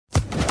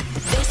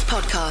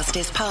podcast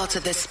is part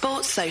of the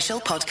Sports Social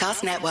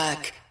Podcast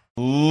Network.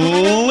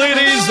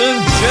 Ladies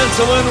and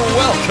gentlemen,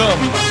 welcome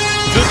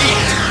to the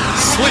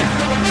Sleep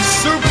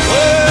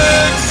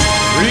Suplex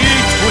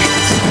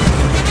Retweet.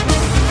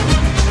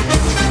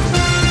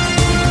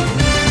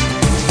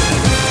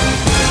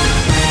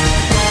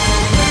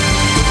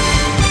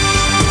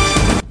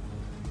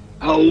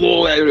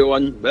 Hello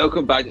everyone,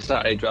 welcome back to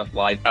Saturday Draft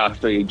Live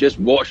after you just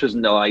watched us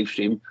in the live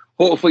stream.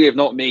 Hopefully you've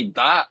not made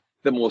that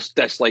the most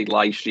disliked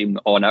live stream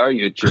on our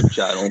YouTube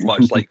channel,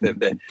 much like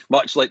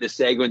the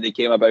segment that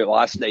came about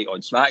last night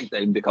on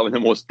SmackDown becoming the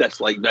most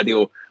disliked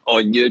video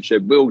on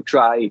YouTube. We'll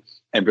try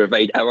and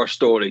provide our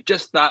story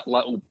just that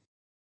little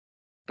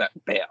bit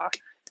better.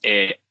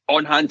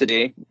 On hand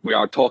today, we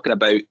are talking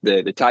about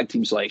the tag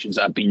team selections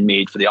that have been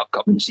made for the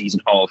upcoming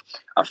season of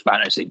our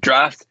fantasy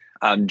draft.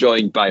 I'm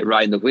joined by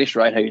Ryan Douglas.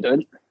 Ryan, how you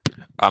doing?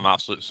 I'm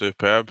absolutely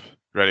superb,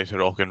 ready to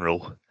rock and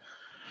roll.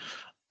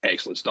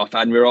 Excellent stuff.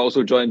 And we're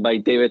also joined by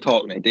David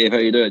Hockney. Dave, how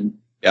you doing?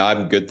 Yeah,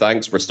 I'm good,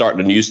 thanks. We're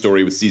starting a new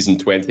story with season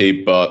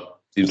 20, but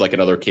seems like in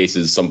other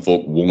cases, some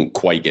folk won't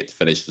quite get to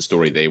finish the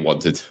story they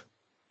wanted.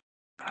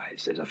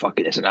 It's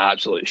an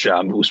absolute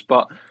shambles,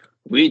 but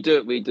we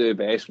do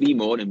best. We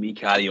moan and we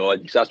carry on,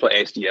 because that's what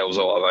SDL is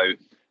all about.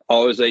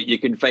 Obviously, you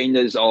can find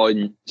us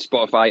on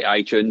Spotify,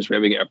 iTunes, where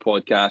we get our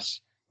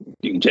podcasts.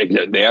 You can check us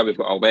out there. We've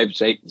got our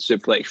website,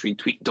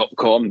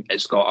 suplexretweet.com.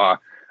 It's got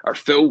our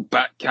full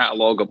back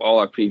catalogue of all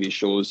our previous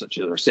shows, such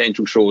as our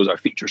central shows, our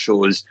feature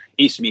shows,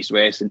 East Meets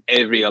West, and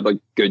every other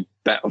good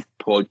bit of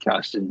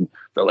podcasting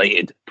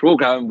related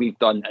programming we've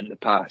done in the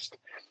past.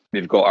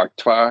 We've got our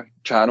Twitter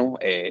channel,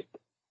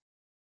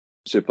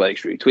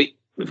 Suplex Retweet.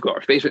 We've got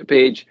our Facebook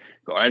page,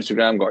 got our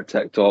Instagram, got our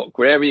TikTok.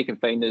 Wherever you can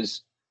find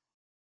us,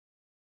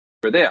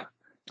 we're there.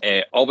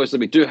 Obviously,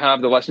 we do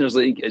have the Listeners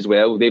League as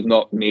well. They've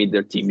not made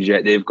their teams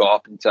yet. They've got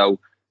up until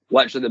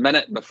literally the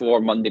minute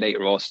before Monday Night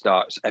Raw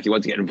starts. If you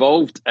want to get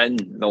involved in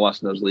the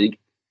Listeners League,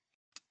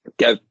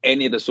 give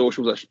any of the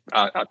socials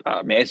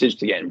a message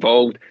to get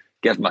involved.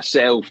 Give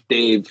myself,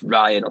 Dave,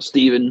 Ryan, or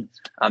Stephen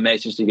a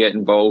message to get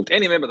involved.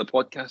 Any member of the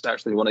podcast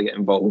actually want to get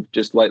involved,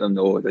 just let them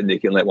know, then they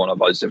can let one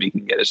of us, and we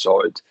can get it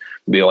sorted.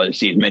 We want to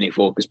see as many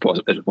folk as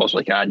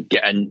possibly can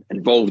get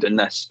involved in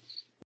this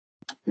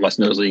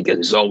Listeners League.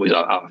 It's always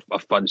a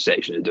fun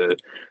section to do.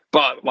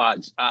 But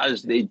lads,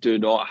 as they do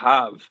not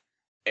have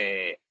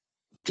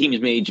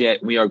teams made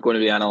yet, we are going to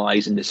be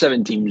analysing the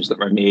 7 teams that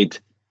were made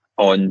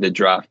on the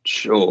draft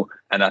show.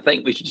 And I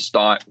think we should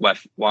start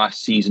with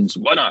last season's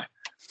winner,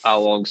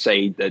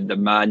 alongside the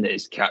man that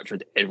has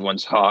captured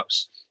everyone's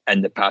hearts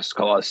in the past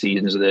couple of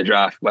seasons of the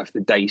draft with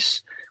the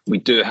dice. We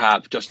do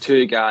have just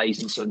 2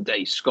 guys in some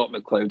dice, Scott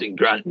McLeod and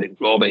Grant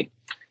McRobbie.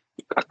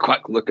 A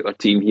quick look at their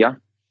team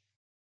here.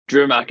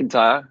 Drew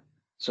McIntyre,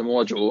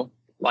 Samoa Joe,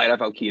 Lyra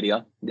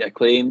Valkyria, The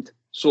Acclaimed,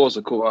 Solo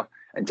Sikoa,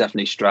 and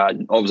Tiffany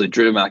Stratton. Obviously,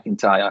 Drew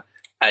McIntyre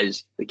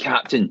is the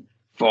captain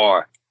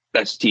for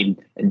this team.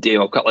 And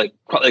Dave, I'll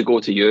quickly go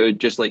to you,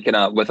 just like kind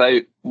of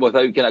without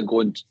kind of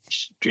going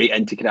straight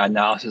into kind of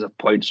analysis of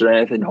points or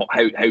anything.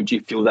 How do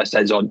you feel this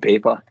is on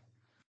paper?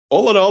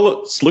 All in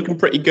all, it's looking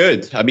pretty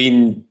good. I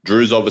mean,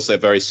 Drew's obviously a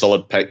very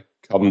solid pick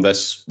come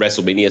this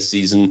WrestleMania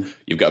season.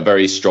 You've got a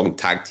very strong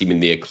tag team in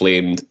The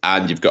Acclaimed,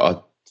 and you've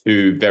got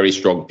 2 very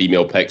strong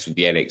female picks with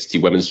the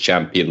NXT Women's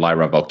Champion,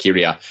 Lyra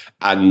Valkyria,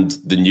 and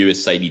the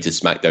newest signee to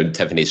SmackDown,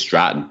 Tiffany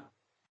Stratton.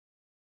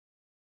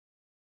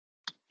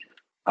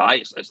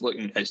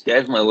 It's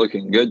definitely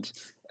looking good.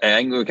 I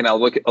think we can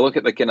look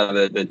at the kind of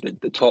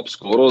the top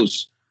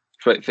scorers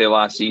for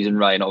last season,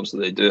 Ryan. Obviously,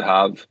 they do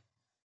have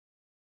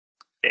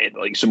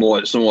like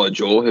Samoa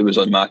Joe, who was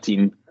on my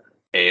team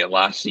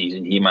last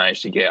season. He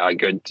managed to get a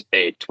good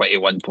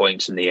 21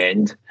 points in the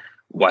end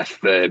with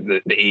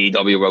the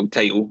AEW World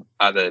Title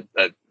at the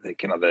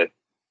kind of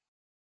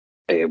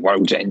the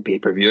World's End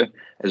pay-per-view.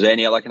 Is there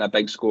any other kind of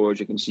big scores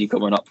you can see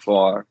coming up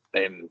for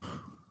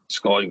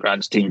Scott and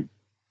Grant's team?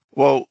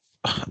 Well,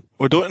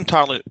 we don't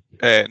entirely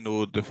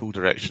know the full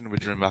direction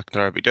with Drew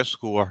McIntyre, but he did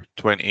score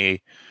 22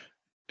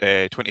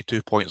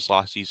 points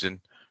last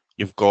season.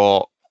 You've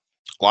got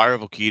Lyra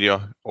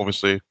Valkyria,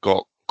 obviously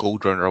got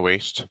gold around her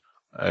waist.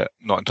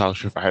 Not entirely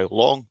sure for how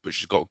long, but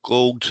she's got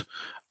gold.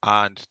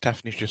 And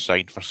Tiffany's just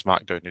signed for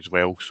SmackDown as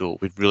well. So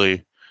we've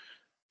really,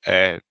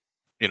 the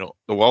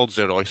world's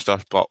their oyster,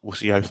 but we'll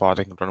see how far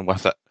they can run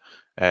with it.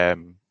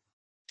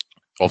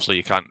 Obviously,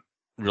 you can't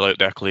rule out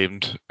The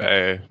Acclaimed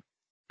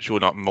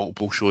showing up in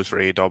multiple shows for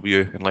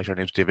AEW unless your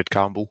name's David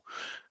Campbell.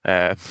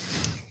 But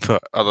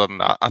other than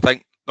that, I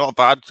think not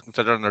bad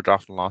considering they're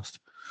drafting last.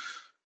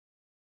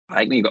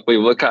 I think we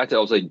look at it,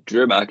 obviously,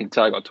 Drew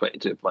McIntyre got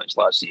 22 points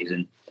last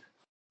season.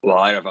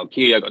 Lyra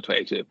Valkyria got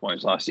 22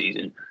 points last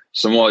season.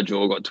 Samoa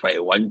Joe got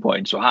 21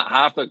 points. So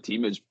half their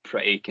team is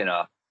pretty kind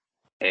of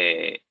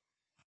hitting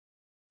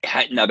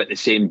about the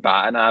same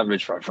batting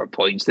average for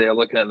points there,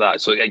 looking at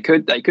that. So it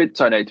could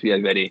turn out to be a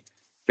very,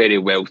 very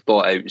well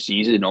thought out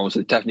season.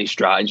 Obviously, Tiffany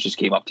Stratton just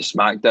came up to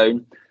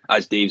SmackDown.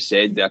 As Dave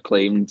said, The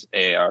Acclaimed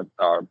are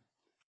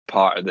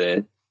part of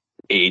the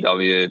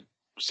AEW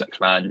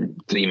 6-man,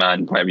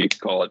 3-man, whatever you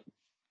could call it,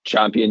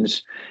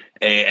 champions.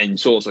 And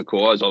Solo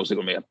Sikoa is obviously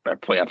going to be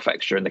play a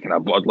fixture in the kind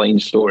of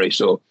Bloodline story.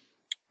 So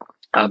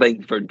I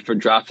think for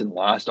drafting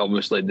last,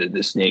 obviously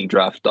the snake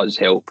draft does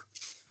help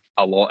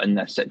a lot in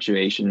this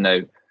situation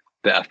now.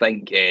 But I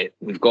think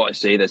we've got to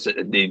say this: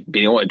 they've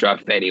been able to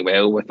draft very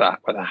well with a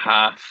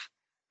half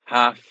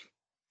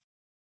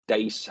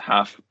dice,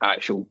 half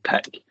actual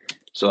pick.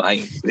 So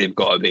I think they've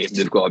got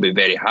to be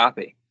very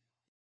happy.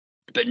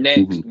 But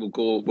next we'll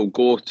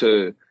go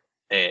to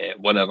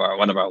one of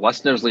our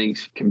listeners' league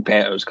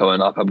competitors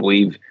coming up. I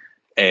believe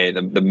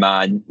the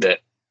man that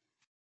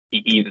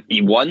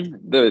he won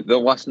the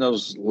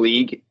listeners'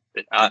 league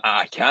at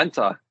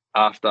Acanta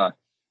after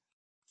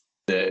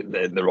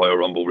the Royal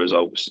Rumble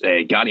results.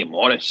 Gary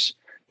Morris,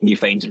 he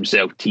finds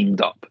himself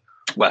teamed up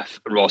with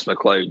Ross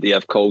McLeod. They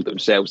have called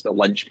themselves the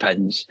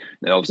Lynchpins.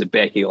 Now, obviously,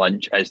 Becky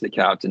Lynch is the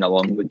captain,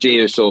 along with Jey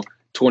Uso,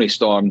 Tony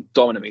Storm,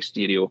 Dominic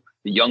Mysterio,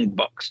 the Young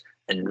Bucks,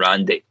 and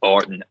Randy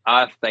Orton.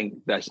 I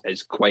think this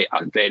is quite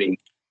a very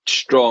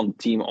strong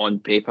team on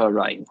paper,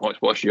 Ryan.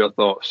 What's your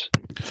thoughts?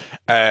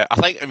 I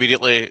think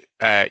immediately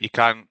you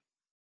can't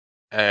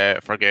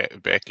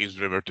forget Becky's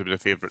rumoured to be the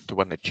favourite to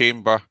win the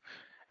Chamber,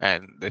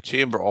 and the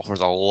Chamber offers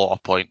a lot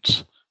of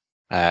points,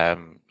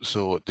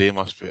 so they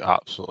must be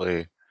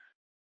absolutely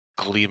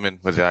gleaming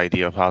with the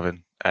idea of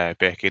having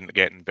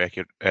getting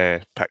Becky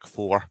pick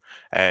 4.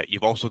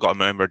 You've also got to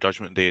remember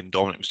Judgment Day and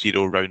Dominic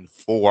Mysterio round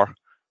 4.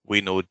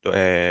 We know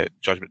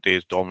Judgment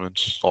Day's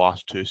dominance the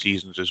last 2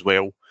 seasons as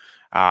well,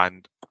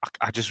 and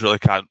I just really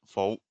can't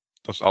fault.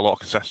 There's a lot of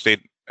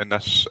consistency in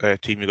this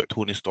team. You've got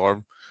Tony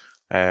Storm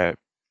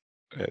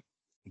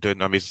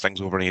doing amazing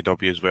things over in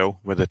AEW as well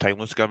with the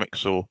Timeless gimmick.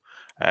 So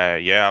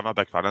yeah, I'm a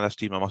big fan of this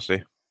team, I must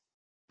say.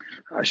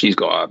 She's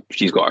got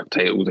a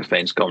title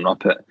defence coming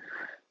up at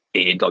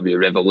AEW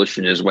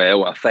Revolution as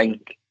well. I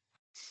think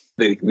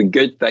the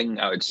good thing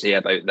I would say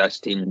about this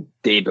team,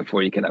 Dave,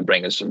 before you kind of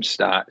bring us some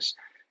stats,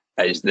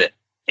 is that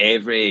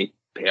every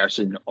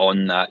person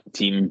on that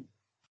team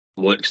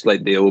looks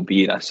like they'll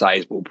be in a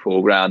sizable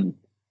program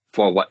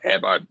for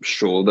whatever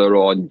show they're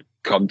on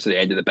come to the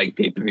end of the big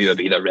pay-per-view of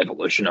either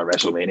Revolution or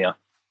WrestleMania.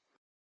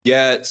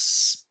 Yeah,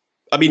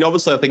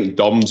 obviously I think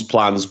Dom's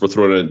plans were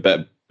thrown in a bit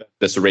of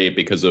disarray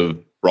because of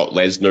Brock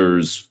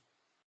Lesnar's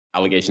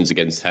allegations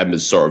against him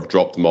has sort of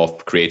dropped him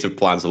off creative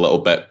plans a little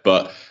bit.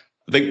 But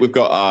I think we've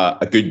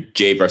got a good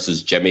Jay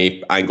versus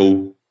Jimmy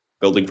angle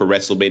building for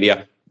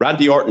WrestleMania.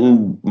 Randy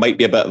Orton might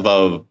be a bit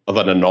of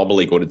an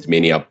anomaly going into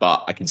Mania,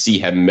 but I can see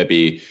him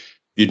maybe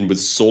feuding with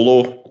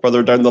Solo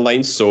further down the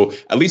line. So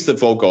at least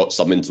they've all got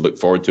something to look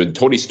forward to. And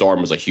Tony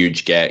Storm was a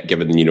huge get,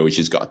 given,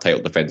 she's got a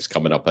title defense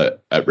coming up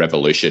at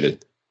Revolution.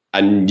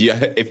 And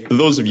yeah, if for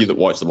those of you that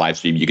watched the live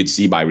stream, you could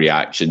see my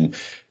reaction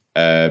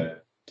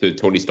to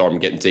Tony Storm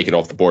getting taken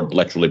off the board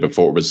literally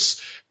before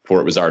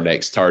it was our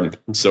next turn.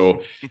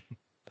 So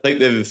I think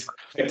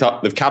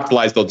they've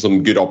capitalized on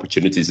some good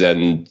opportunities,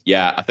 and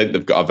yeah, I think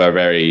they've got a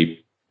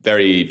very,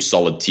 very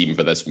solid team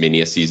for this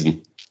Mania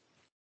season.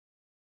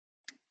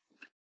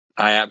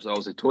 I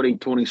absolutely.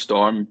 Tony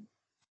Storm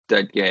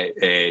did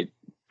get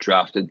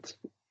drafted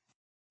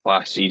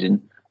last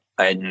season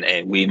in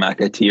Lee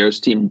McAteer's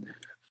team.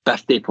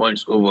 50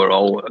 points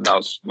overall, and that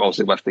was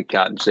obviously with the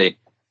captaincy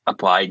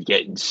applied,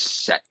 getting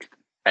 6th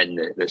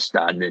in the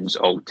standings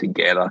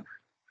altogether.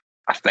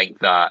 I think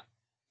that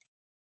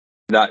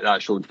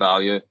showed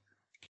value.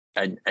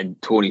 And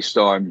Tony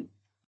Storm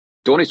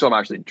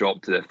actually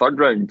dropped to the 3rd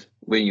round.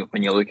 When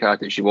you look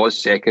at it, she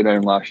was 2nd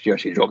round last year.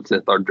 She dropped to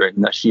the 3rd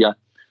round this year.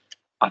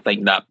 I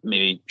think that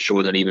maybe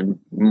showed an even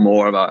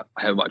more about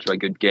how much of a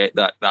good get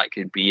that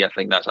could be. I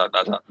think that's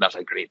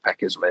a great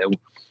pick as well.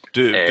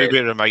 Do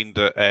be remind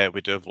that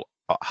we do have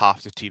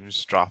half the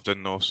teams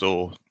drafting though,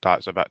 so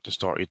that's a bit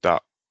distorted.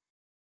 That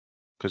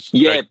because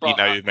he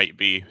now might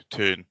be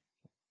 2 in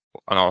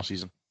another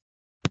season.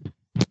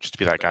 Just to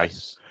be that guy.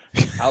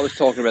 I was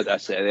talking about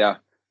this earlier.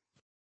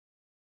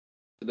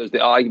 There's the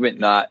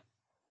argument that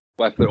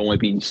with there only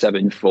being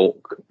 7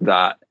 folk,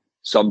 that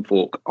some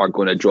folk are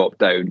going to drop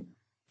down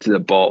to the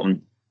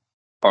bottom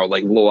or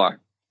like lower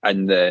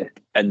in the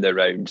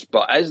rounds.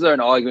 But is there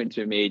an argument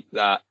to be made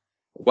that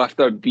with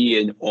there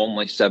being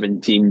only 7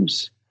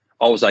 teams,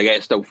 obviously I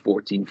guess still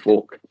 14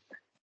 folk,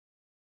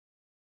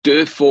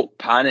 do folk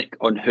panic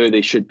on who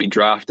they should be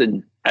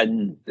drafting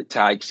in the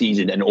tag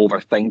season and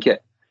overthink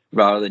it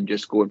rather than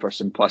just going for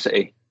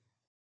simplicity?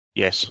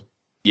 Yes.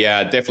 Yeah,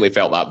 I definitely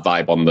felt that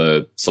vibe on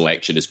the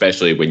selection,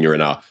 especially when you're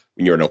in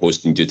a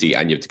hosting duty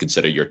and you have to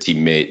consider your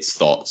teammates'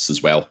 thoughts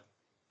as well.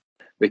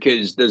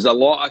 Because there's a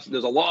lot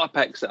of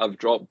picks that have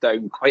dropped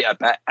down quite a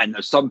bit, and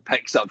there's some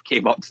picks that have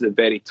came up to the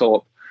very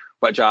top,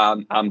 which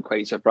I'm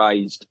quite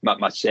surprised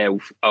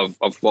myself of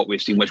what we've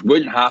seen, which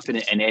wouldn't happen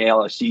in any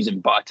other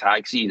season but a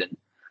tag season.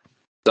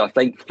 So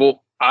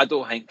I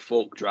don't think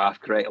folk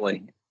draft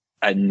correctly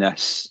in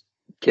this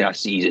kind of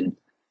season,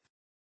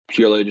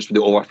 purely just with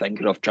the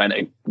overthinking of trying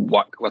to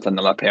work with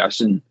another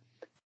person.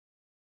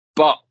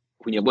 But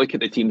when you look at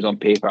the teams on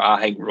paper,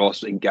 I think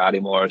Ross and Gary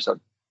Morris have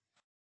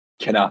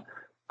kind of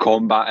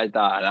combated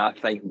that, and I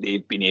think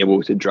they've been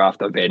able to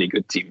draft a very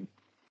good team.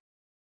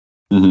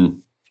 Mm-hmm.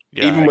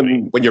 Yeah,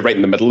 even when you're right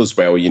in the middle as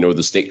well,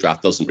 the snake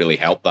draft doesn't really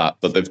help that.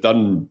 But they've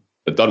done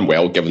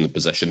well given the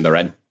position they're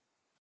in.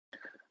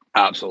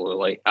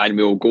 Absolutely, and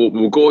we'll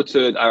go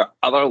to our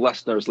other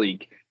listeners'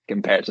 league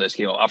compared to this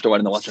game. After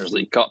winning the listeners'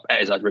 league cup,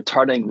 it is a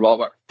returning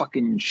Robert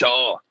fucking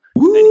Shaw,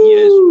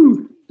 Woo!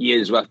 and he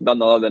is with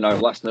none other than our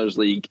listeners'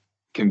 league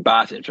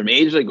combatant from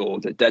ages ago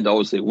that did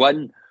obviously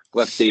win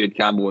with David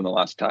Campbell in the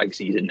last tag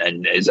season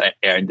and has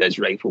earned his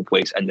rightful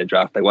place in the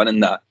draft by winning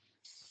that.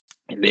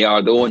 And they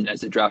are known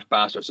as the draft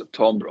bastards of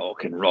Tom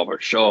Brock and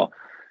Robert Shaw.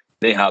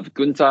 They have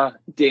Gunther,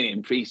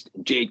 Damian Priest,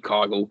 Jade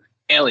Cargill,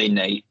 LA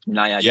Knight,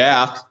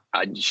 Nia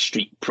and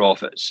Street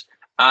Profits.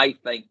 I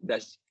think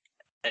this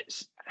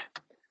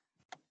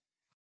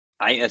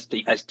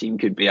team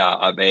could be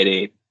a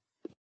very.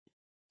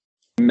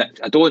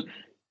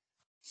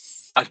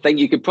 I think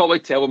you could probably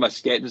tell with my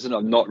skepticism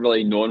of not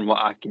really knowing what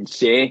I can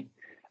say.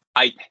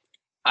 I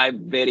have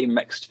very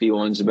mixed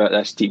feelings about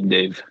this team,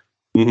 Dave.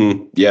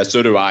 Mm-hmm. Yeah,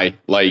 so do I.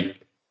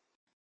 Like,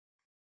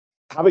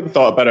 having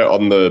thought about it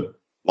on the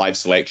live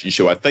selection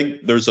show, I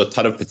think there's a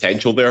ton of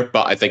potential there,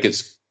 but I think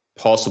it's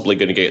possibly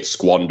going to get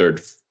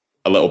squandered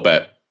a little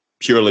bit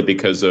purely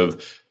because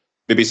of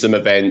maybe some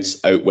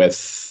events out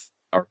with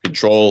our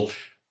control.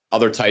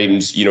 Other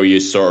times, you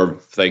sort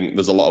of think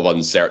there's a lot of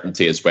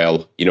uncertainty as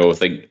well. I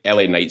think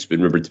LA Knight's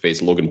been rumoured to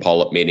face Logan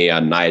Paul at Mania,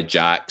 and Nia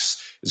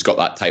Jax has got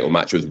that title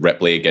match with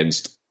Ripley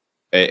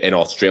in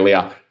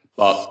Australia,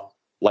 but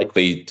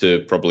likely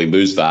to probably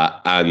lose that.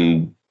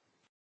 And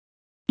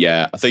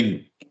yeah, I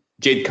think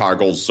Jade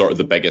Cargill's sort of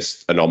the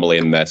biggest anomaly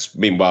in this.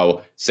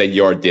 Meanwhile,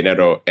 Senor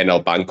Dinero in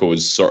El Banco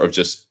is sort of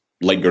just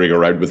lingering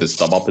around with his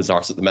thumb up his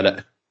arse at the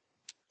minute.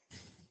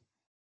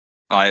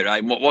 All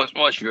right.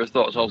 What's your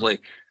thoughts? Obviously,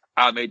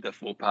 I made the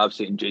faux pas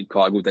saying Jade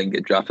Cargill didn't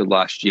get drafted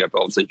last year,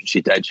 but obviously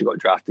she did. She got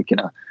drafted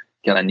kind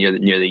of near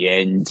the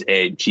end.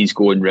 She's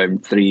going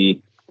round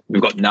 3.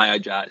 We've got Nia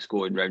Jax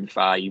going round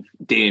 5.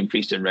 Damian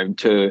Priest in round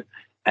 2.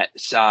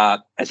 It's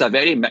a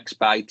very mixed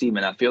bag team,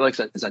 and I feel like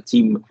it's a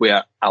team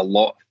where a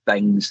lot of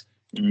things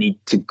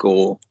need to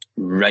go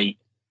right.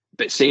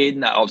 But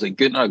saying that, obviously,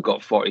 Gunther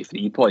got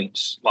 43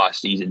 points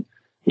last season.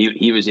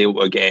 He was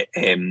able to get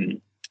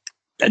in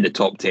the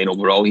top 10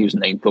 overall. He was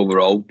 9th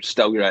overall,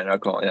 still around our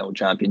Continental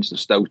Champions, so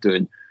still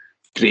doing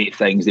great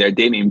things there.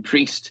 Damian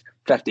Priest,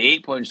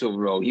 58 points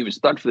overall. He was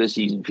 3rd for the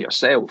season for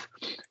yourself.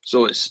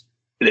 So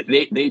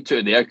they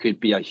two there could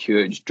be a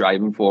huge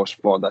driving force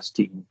for this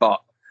team.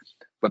 But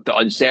with the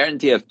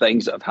uncertainty of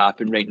things that have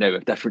happened right now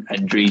with different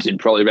injuries and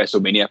probably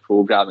WrestleMania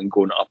programming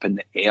going up in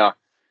the air,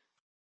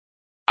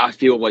 I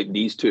feel like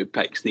these two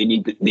picks, they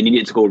need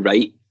it to go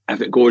right.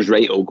 If it goes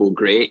right, it'll go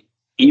great.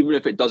 Even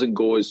if it doesn't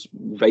go as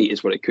right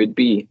as what it could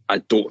be, I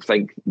don't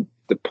think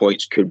the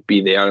points could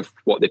be there of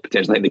what they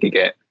potentially think they could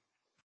get.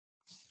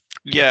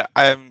 Yeah,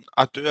 I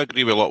do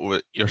agree with a lot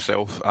what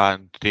yourself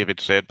and David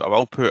said, but I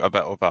will put a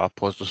bit of a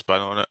positive spin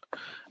on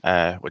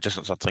it, which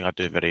isn't something I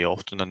do very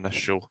often in this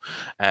show.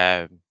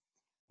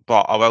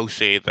 But I will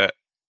say that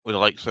with the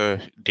likes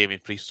of Damian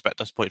Priest, at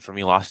this point for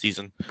me last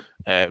season,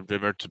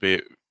 rumoured to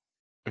be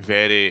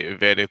very,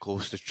 very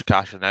close to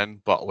cashing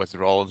in, but with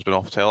Rollins being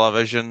off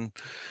television,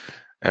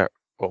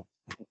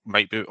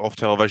 might be off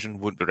television,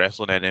 wouldn't be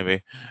wrestling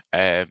anyway.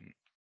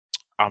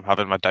 I'm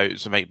having my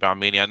doubts it might be a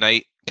Mania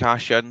night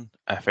cash in,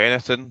 if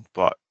anything,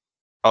 but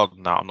other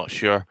than that, I'm not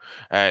sure.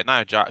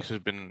 Nia Jax has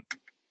been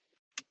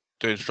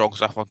doing strong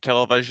stuff on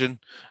television,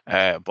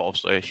 but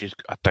obviously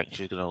I think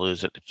she's going to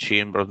lose at the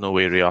Chamber. No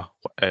way Rhea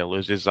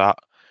loses that.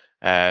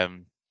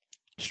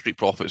 Street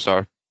Profits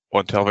are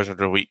on television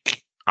every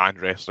week and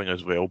wrestling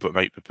as well, but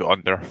might be put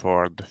under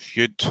for the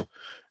feud.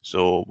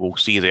 So we'll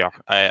see there.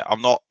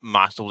 I'm not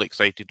massively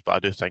excited, but I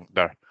do think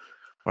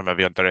we're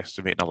maybe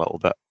underestimating a little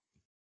bit.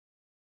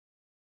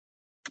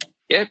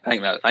 Yeah, I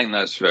think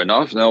that's fair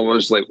enough. No,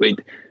 obviously,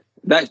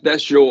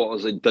 this show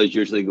obviously does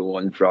usually go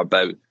on for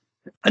about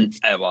an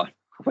hour.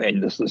 When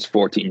there's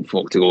 14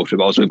 folk to go through,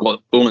 but also we've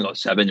only got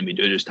 7, and we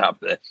do just have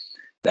the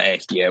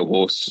SDL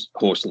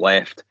hosts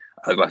left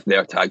with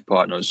their tag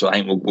partners. So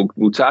I think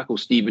we'll tackle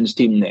Stephen's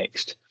team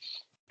next.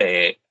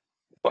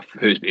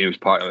 Who's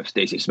part of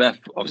Stacey Smith,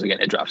 obviously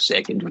getting a draft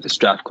second with the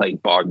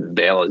Strathclyde Bard and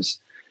Bellas.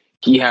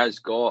 They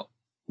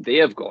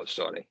have got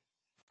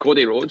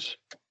Cody Rhodes,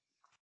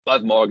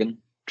 Liv Morgan,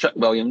 Trick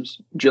Williams,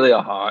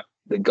 Julia Hart,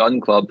 the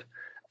Gun Club,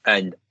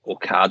 and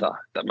Okada,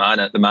 the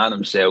man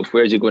himself.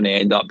 Where's he going to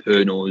end up?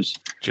 Who knows?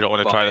 Do you not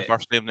want to try the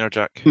first name there,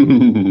 Jack?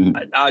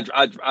 I'd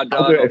I'll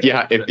do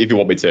it if you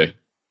want me to.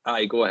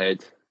 Aye, go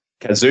ahead.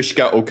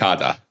 Kazuchika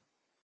Okada.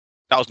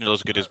 That was nearly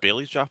as good as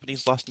Bailey's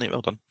Japanese last name.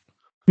 Well done.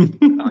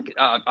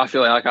 I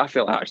feel like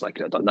actually I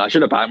could have done that. I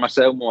should have backed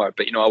myself more,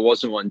 but I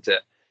wasn't one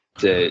to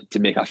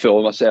make a fool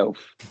of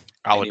myself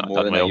any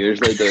more than I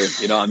usually do.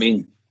 You know what I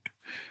mean?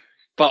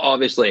 But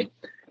obviously,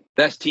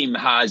 this team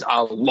has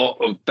a lot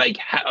of big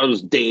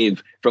hitters,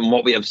 Dave. From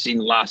what we have seen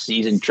last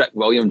season, Trick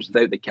Williams,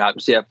 without the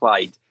captaincy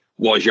applied,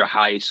 was your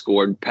highest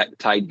scoring pick,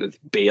 tied with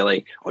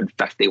Bailey on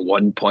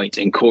 51 points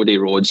and Cody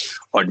Rhodes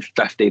on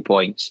 50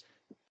 points.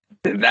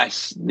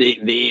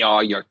 They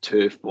are your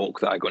two folk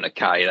that are going to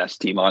carry this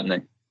team, aren't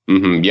they?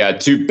 Mm-hmm. Yeah,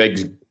 two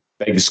big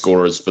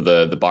scorers for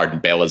the Barden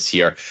Bellas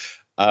here.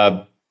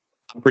 I'm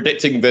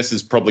predicting this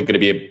is probably going to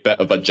be a bit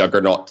of a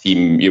juggernaut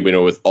team,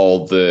 with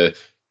all the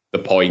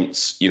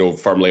points,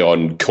 firmly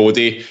on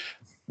Cody.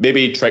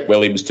 Maybe Trek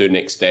Williams to an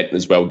extent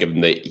as well,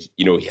 given that,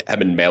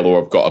 him and Mello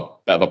have got a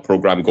bit of a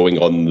program going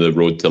on the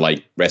road to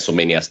like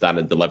WrestleMania Stand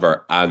and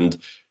Deliver. And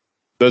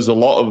there's a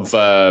lot of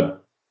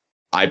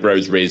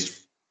eyebrows raised.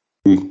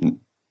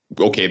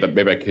 Okay, but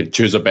maybe I could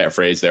choose a better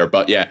phrase there.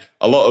 But yeah,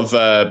 a lot of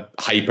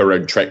hype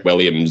around Trek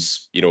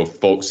Williams,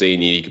 folks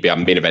saying he could be a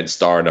main event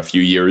star in a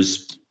few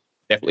years.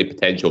 Definitely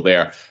potential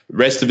there. The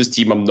rest of his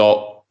team, I'm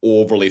not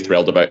overly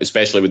thrilled about,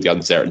 especially with the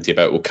uncertainty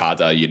about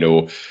Okada,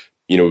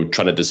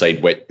 trying to decide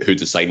who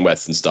to sign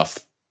with and stuff.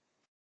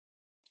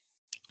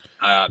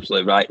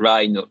 Absolutely right,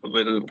 Ryan.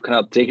 We're kind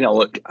of taking a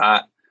look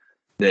at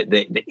the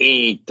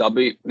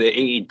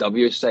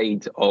AEW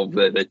side of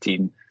the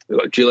team. We've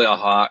got Julia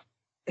Hart,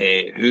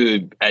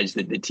 who is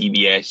the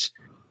TBS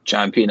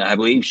champion. I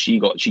believe she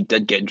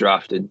did get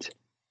drafted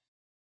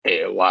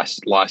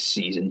last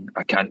season.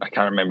 I can't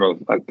remember.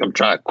 I'm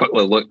trying to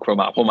quickly look from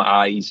my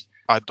eyes.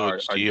 I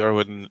don't see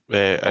her in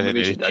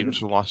any teams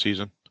from last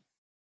season.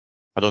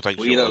 I don't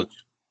think she was.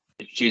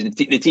 She's the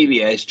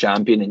TBS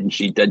champion, and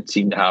she did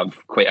seem to have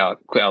quite a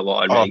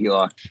lot of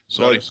regular.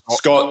 Sorry,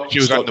 Scott. She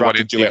was Scott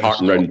drafted Julia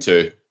Hart in round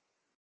 2.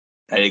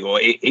 There you go.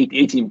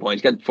 18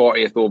 points. Got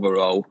 40th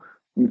overall.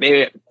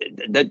 Maybe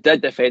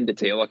did defend the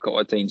tail a couple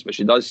of times, but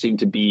she does seem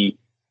to be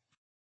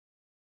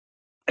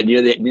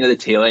near the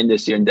tail end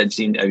this year, and did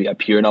seem to be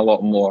appearing a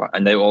lot more.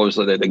 And now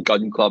obviously the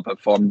Gun Club have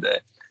formed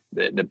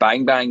the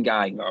Bang Bang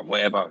Gang or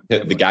whatever.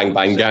 The Gang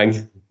Bang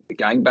Gang. The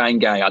Gang Bang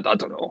Gang. I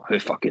don't know. Who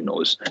fucking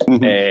knows?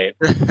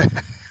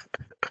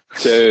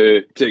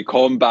 To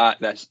combat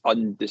this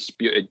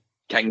undisputed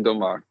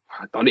kingdom, or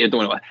I don't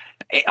know.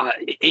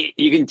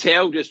 You can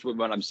tell just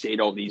when I'm saying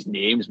all these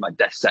names, my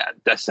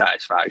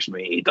dissatisfaction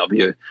with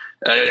AEW.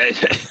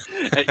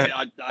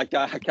 I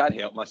can't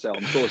help myself.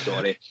 I'm so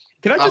sorry.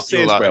 Can I just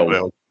say as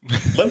well,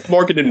 Liv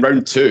Morgan in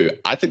round 2,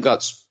 I think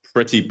that's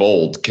pretty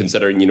bold,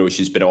 considering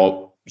she's been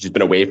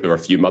away for a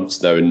few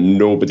months now, and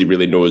nobody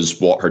really knows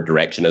what her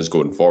direction is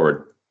going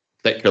forward.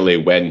 Particularly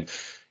when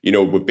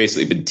we've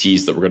basically been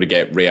teased that we're going to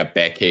get Rhea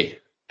Becky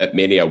at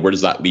Mania. Where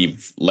does that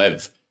leave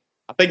Liv?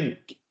 I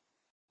think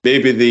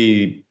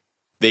maybe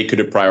they could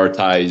have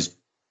prioritized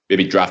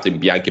maybe drafting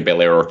Bianca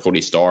Belair or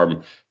Toni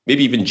Storm,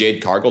 maybe even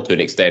Jade Cargill to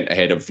an extent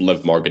ahead of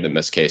Liv Morgan in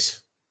this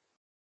case.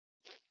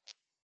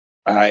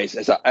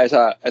 It's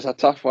a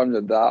tough one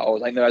with that. I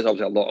think there is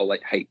obviously a lot of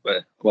hype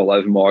with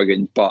Liv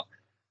Morgan, but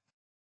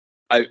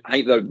I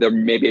think they're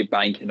maybe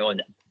banking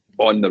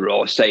on the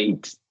Raw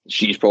side.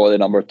 She's probably the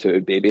number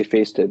 2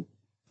 babyface to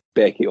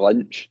Becky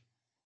Lynch,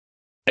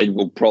 and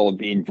will probably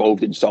be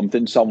involved in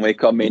something some way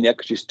come Mania,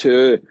 because she's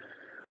too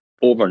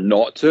over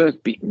not to.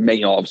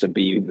 Might not obviously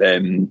be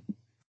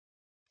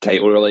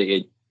title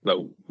related,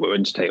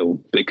 women's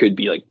title, but it could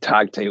be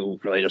tag title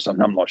related or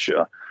something. I'm not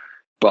sure.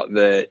 But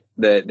the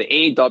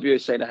AEW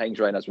side of things,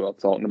 right, as we're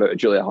talking about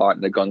Julia Hart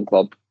and the Gun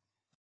Club,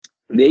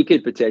 they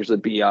could potentially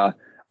be a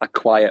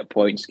quiet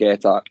points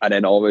getter, and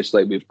then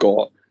obviously we've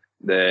got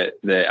the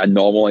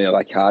anomaly of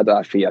Okada.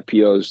 If he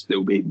appears,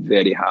 they'll be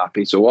very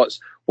happy. So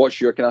what's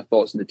your kind of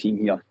thoughts on the team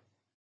here?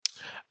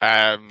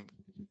 I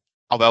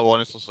will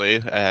honestly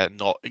say,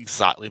 not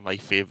exactly my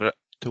favourite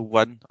to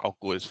win. I'll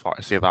go as far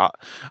to say that.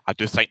 I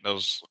do think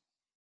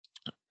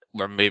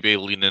we're maybe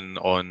leaning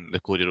on the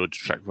Cody Rhodes,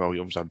 Trick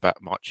Williams a bit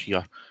much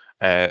here.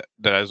 There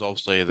is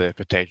obviously the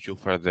potential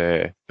for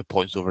the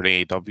points over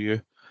in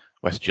AEW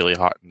with Julia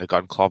Hart and the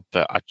Gun Club,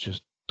 but I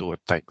just don't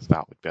think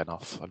that would be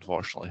enough,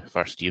 unfortunately,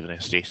 for Stephen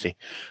and Stacey.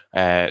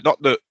 I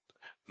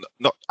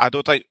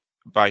don't think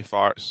by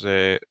far it's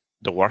the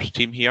worst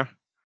team here,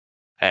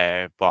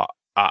 but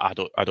I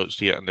don't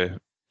see it in the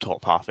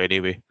top half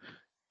anyway,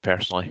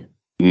 personally.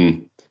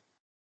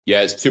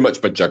 Yeah, it's too much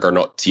of a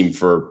juggernaut team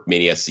for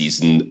Mania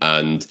season,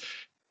 and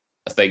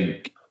I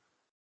think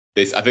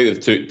there's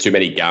too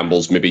many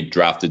gambles. Maybe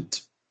drafted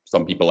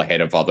some people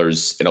ahead of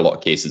others in a lot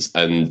of cases,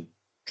 and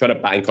trying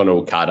to bank on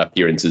Okada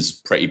appearance is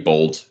pretty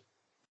bold.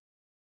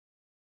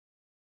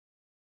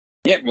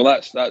 Yeah, well,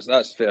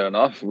 that's fair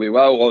enough. We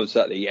will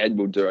obviously at the end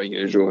we'll do our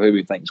usual who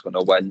we think's going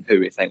to win, who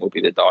we think will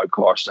be the dark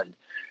horse, and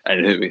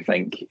who we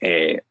think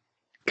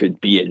could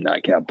be in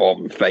that kind of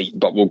bottom fight.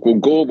 But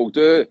we'll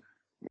do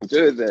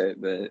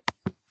the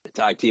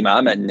tag team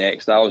I'm in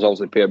next. I was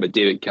obviously paired with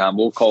David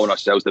Campbell, calling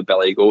ourselves the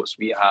Billy Goats.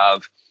 We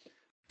have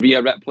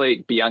Rhea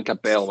Ripley, Bianca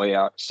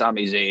Belair,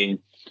 Sami Zayn,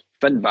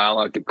 Finn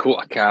Balor,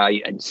 Dakota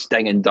Kai, and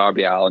Sting and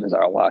Darby Allin as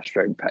our last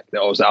round pick.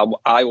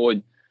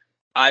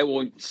 I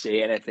won't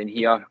say anything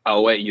here.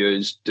 I'll let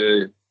you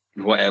do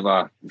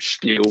whatever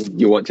spiel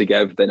you want to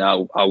give. Then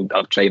I'll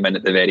chime in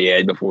at the very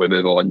end before we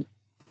move on.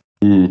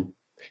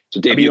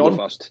 So, Dave, you go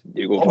first.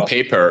 On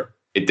paper,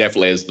 it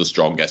definitely is the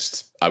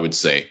strongest, I would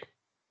say,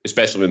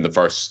 especially in the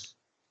first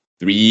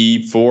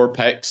 3-4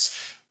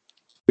 picks,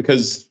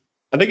 because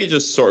I think it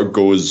just sort of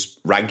goes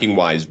ranking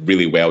wise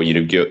really well. You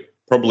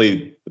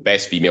probably the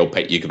best female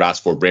pick you could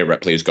ask for. Rhea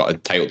Ripley, who's got a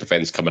title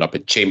defense coming up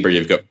at Chamber.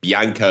 You've got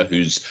Bianca,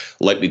 who's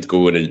likely to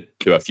go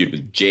into a feud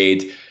with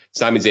Jade.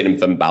 Sami Zayn and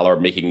Finn Balor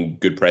making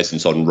good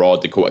presence on Raw.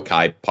 Dakota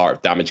Kai, part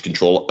of Damage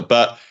Control.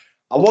 But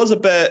I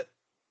wasn't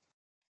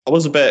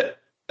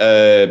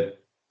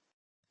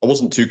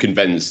too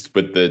convinced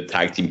with the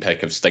tag team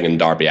pick of Sting and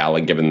Darby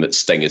Allin, given that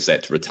Sting is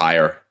set to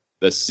retire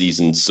this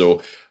season.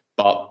 So,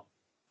 but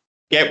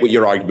get what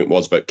your argument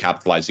was about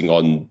capitalizing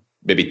on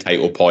maybe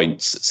title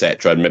points,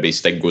 etc., and maybe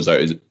Sting goes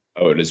out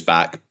on his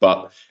back.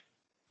 But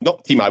not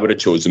the team I would have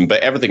chosen.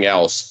 But everything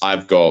else,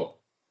 I've got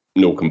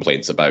no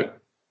complaints about.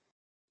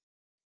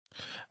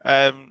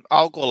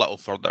 I'll go a little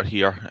further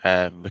here.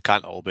 We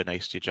can't all be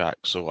nice to Jack,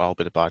 so I'll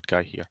be the bad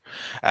guy here.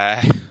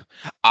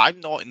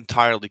 I'm not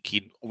entirely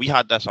keen. We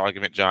had this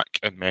argument, Jack,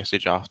 in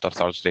message after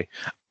Thursday.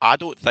 I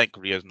don't think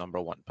Rhea's number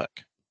one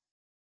pick.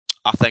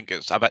 I think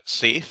it's a bit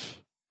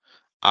safe.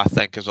 I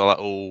think it's a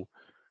little...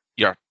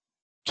 You're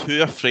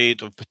too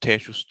afraid of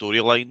potential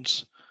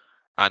storylines,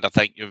 and I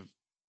think you've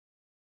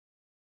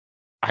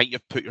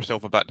put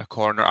yourself a bit in a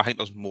corner. I think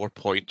there's more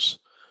points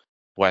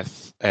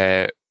with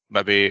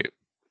maybe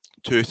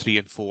 2, 3,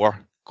 and 4,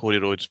 Cody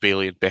Rhodes,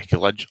 Bayley, and Becky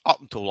Lynch,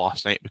 up until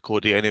last night with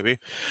Cody anyway.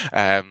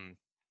 I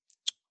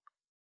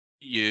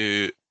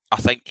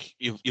think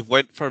you've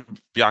went for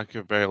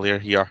Bianca Belair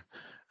here,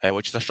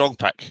 which is a strong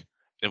pick,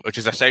 which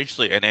is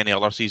essentially in any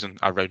other season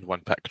a round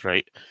one pick,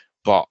 right?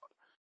 But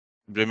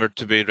rumoured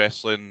to be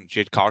wrestling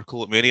Jade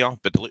Cargill at Mania,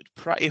 but they looked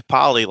pretty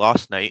pally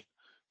last night,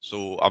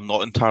 so I'm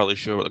not entirely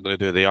sure what they're going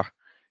to do there.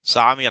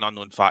 Sami, an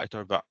unknown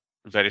factor, but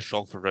very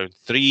strong for round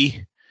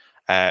 3.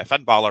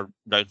 Finn Balor,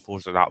 round 4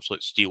 is an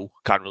absolute steal.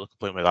 Can't really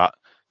complain with that.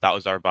 That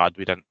was our bad.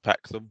 We didn't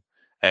pick them.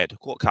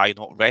 Dakota Kai,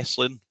 not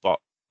wrestling, but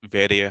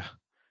very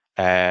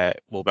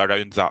will be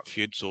around that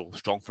feud, so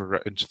strong for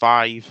round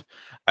 5.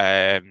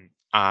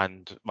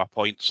 And my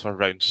points for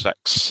round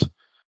 6,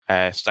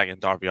 Sting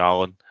and Darby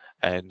Allin.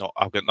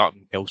 I've got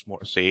nothing else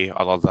more to say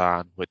other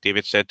than what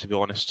David said, to be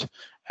honest.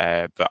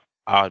 But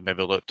I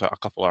maybe looked at a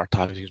couple of our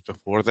tag teams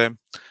before them.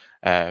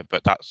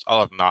 But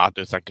other than that, I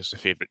do think it's the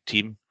favourite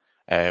team.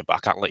 But I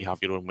can't let you have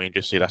your own way and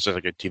just say this is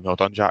a good team. Well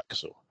done, Jack.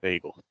 So there you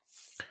go.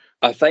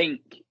 I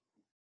think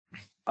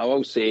I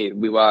will say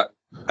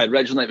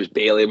originally it was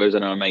Bayley was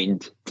in our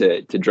mind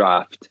to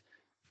draft,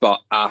 but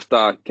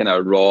after kind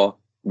of Raw,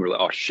 we were like,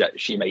 oh shit,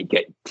 she might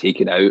get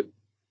taken out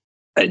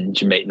and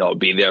she might not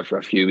be there for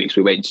a few weeks.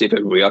 We went and see if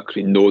it Rhea because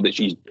we know that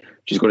she's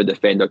going to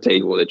defend her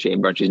title at the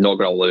Chamber and she's not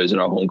going to lose in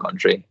her home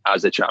country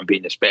as the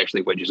champion,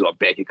 especially when she's got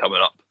Becky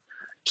coming up.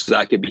 So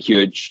that could be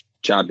huge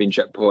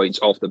championship points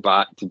off the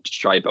bat to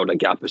try and build a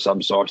gap of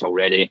some sort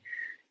already.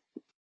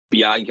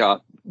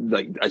 Bianca,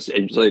 behind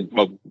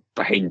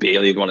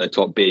Bayley, one of the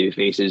top baby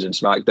faces in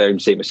SmackDown,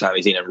 same with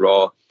Sami Zayn and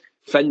Raw.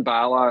 Finn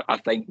Balor, I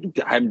think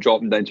him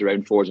dropping down to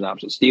round 4 is an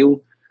absolute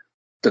steal.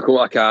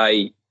 Dakota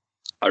Kai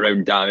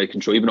around Damage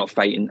Control, even not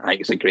fighting, I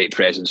think it's a great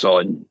presence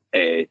on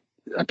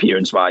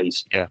appearance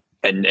wise. Yeah.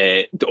 And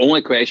the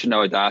only question I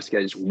would ask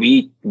is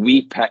we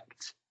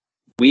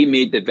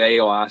made the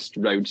very last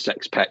round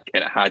 6 pick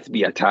and it had to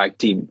be a tag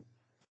team.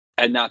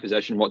 In that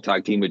position, what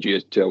tag team would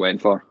you have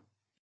went for?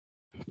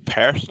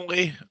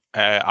 Personally,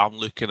 I'm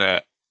looking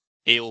at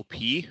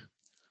AOP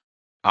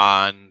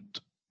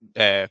and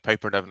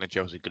Piper Niven and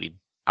Chelsea Green.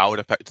 I would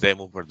have picked them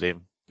over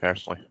them,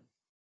 personally.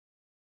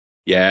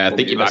 Yeah, I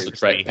think you must have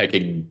tried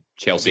picking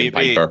Chelsea and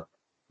Piper.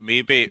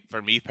 Maybe,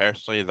 for me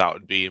personally, that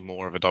would be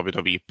more of a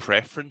WWE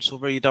preference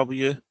over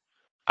AEW.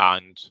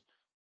 And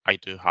I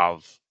do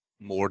have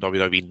more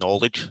WWE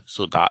knowledge,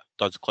 so that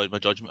does cloud my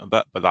judgment a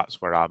bit, but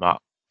that's where I'm at,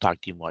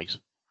 tag team wise.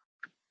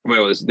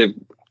 Well,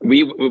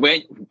 we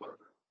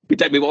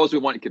also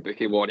wanted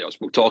Kabuki Warriors.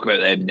 We'll talk about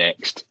them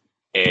next.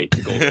 To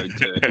go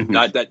into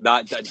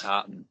that didn't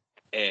happen.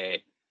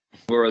 We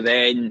were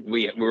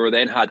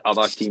then had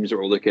other teams that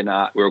we were looking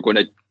at. We were going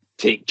to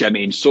take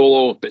Jimmy and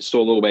Solo, but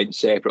Solo went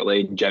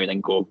separately, and Jimmy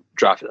didn't go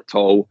drafted at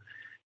all.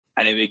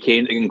 And then we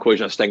came to the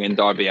conclusion of Sting and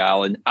Darby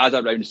Allin as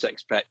a round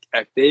 6 pick.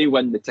 If they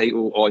win the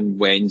title on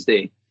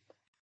Wednesday,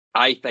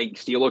 I think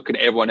still looking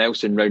at everyone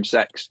else in round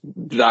 6,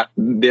 that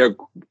they're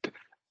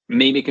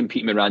maybe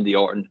competing with Randy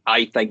Orton.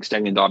 I think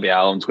Sting and Darby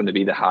Allin's going to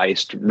be the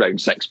highest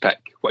round 6 pick,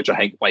 which I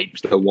think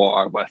wipes the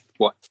water with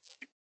what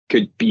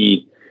could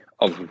be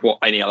of what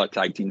any other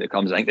tag team that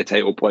comes. I think the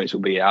title points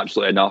will be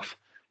absolutely enough.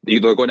 They're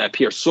going to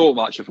appear so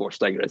much before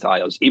Sting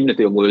retires, even if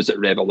they lose at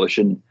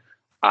Revolution.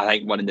 I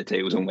think winning the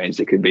titles on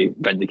Wednesday could be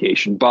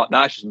vindication, but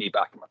that's just me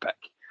backing my pick.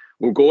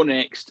 We'll go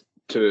next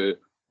to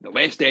the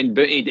West End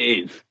Booty,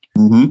 Dave.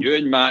 Mm-hmm. You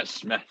and Matt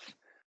Smith.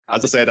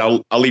 As I said,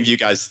 I'll leave you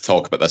guys to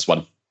talk about this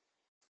one.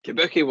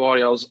 Kabuki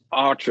Warriors,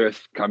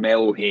 R-Truth,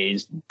 Carmelo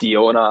Hayes,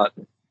 Deonna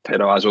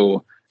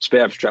Purrazzo,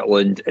 Swerve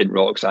Strickland, and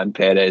Roxanne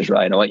Perez.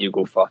 Ryan, I'll let you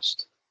go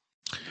first.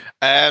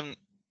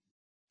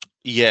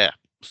 Yeah,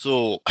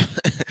 so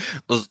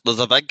there's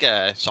a big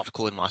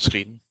circle in my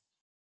screen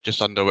just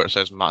under where it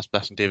says Matt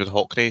Smith and David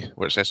Hockney,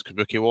 where it says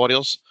Kabuki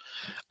Warriors.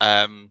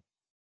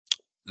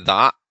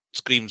 That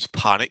screams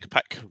panic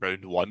pick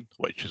round 1,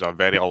 which is a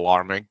very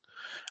alarming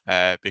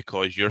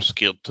because you're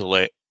scared to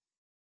let.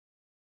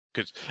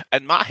 Because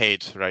in my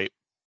head, right,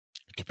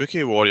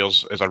 Kabuki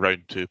Warriors is a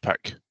round 2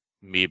 pick,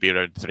 maybe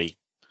round 3,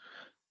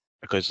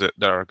 because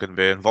they're going to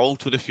be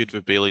involved with the feud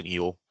with Bayley and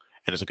Io,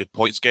 and it's a good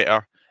points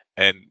getter,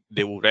 and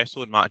they will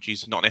wrestle in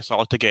matches, not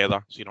necessarily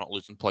together, so you're not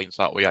losing points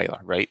that way either,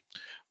 right?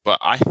 But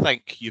I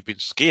think you've been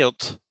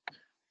scared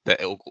that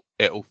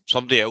it'll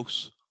somebody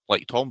else,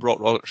 like Tom Brock,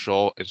 Robert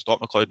Shaw, and Scott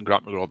McLeod and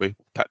Grant McRobbie,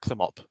 pick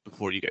them up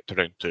before you get to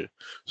round 2.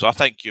 So I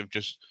think you've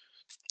just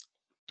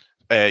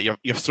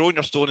you've thrown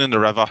your stone in the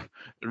river,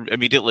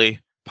 immediately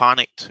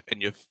panicked,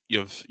 and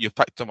you've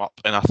picked them up.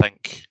 And I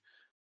think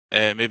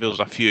maybe there's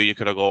a few you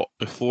could have got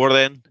before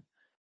then,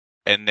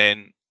 and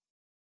then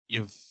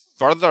you've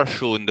further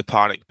shown the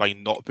panic by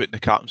not putting the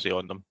captaincy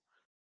on them,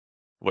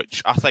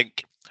 which I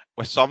think,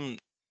 with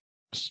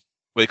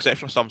the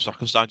exception of some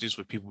circumstances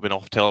with people being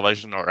off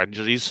television or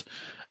injuries,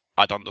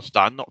 I'd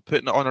understand not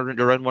putting it on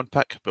your round 1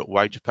 pick, but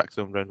why'd you pick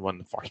them round 1 in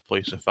the first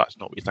place if that's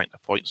not what you think the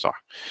points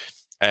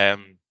are?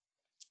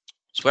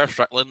 Swerve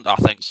Strickland, I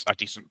think, is a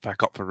decent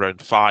pick up for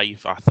round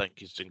 5. I think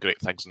he's doing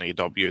great things in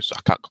AEW, so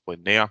I can't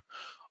complain there.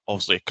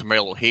 Obviously,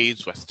 Carmelo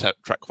Hayes with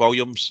Trick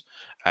Williams.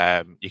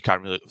 You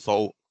can't really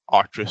fault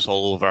R-Truth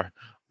all over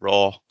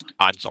Raw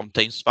and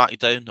sometimes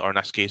SmackDown, or in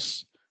this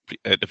case,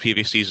 the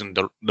previous season,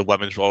 the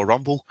Women's Royal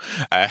Rumble.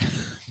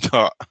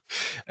 But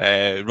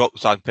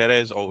Roxanne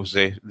Perez,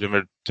 obviously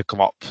rumoured to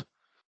come up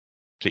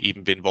to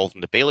even be involved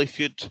in the Bayley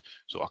feud.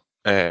 So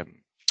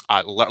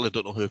I literally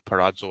don't know who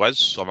Perazzo is,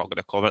 so I'm not going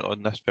to comment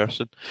on this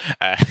person.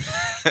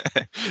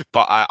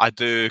 But I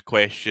do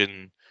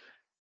question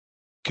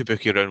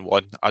Kabuki round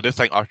 1. I do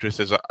think R-Truth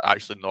is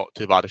actually not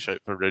too bad a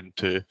shout for round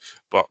 2,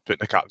 but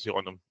putting the captaincy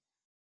on him,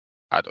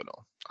 I don't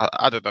know.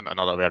 I'd have done it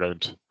another way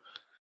around.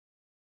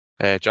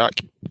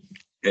 Jack?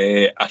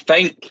 I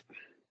think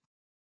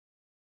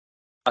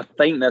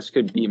this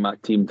could be my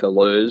team to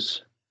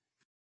lose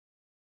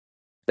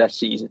this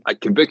season.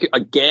 Kabuki, I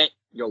get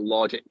your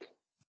logic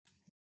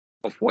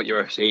of what you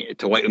were saying,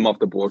 to let them off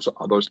the board so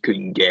others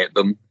couldn't get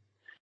them.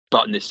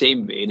 But in the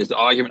same vein as the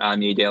argument I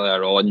made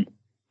earlier on,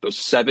 there's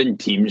 7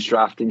 teams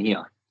drafting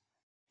here.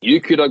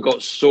 You could have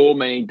got so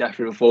many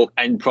different folk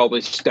and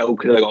probably still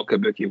could have got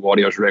Kabuki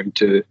Warriors round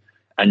 2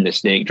 in the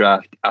snake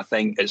draft. I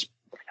think it's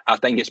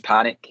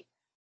panic.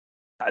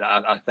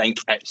 I think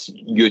it's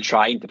you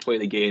trying to play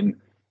the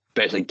game,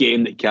 but it's a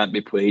game that can't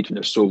be played when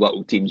there's so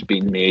little teams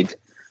being made.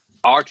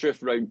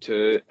 R-Truth round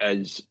 2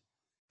 is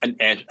an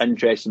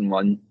interesting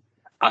one.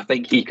 I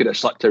think he could have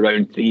slipped to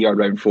round 3 or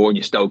round 4 and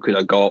you still could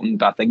have got him.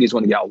 But I think he's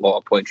going to get a lot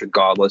of points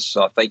regardless.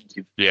 So I think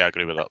I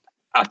agree with that.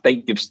 I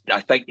think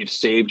you've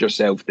saved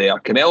yourself there.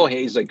 Carmelo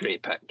Hayes is a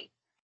great pick.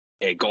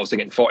 Got to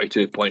get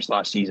 42 points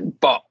last season,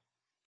 but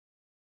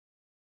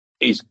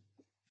he's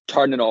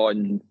turning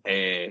on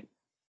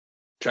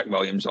Trick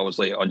Williams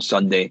obviously on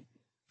Sunday.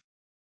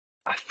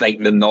 I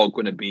think there's not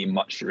going to be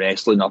much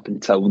wrestling up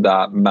until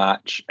that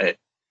match at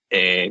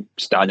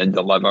Stand and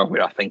Deliver,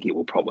 where I think he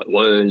will probably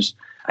lose.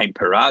 I think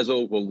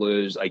Perazzo will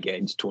lose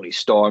against Tony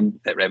Storm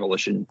at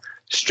Revolution.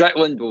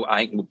 Strickland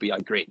will be a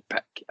great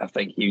pick. I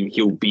think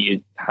he'll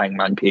beat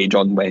Hangman Page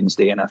on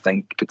Wednesday, and I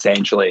think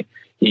potentially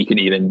he can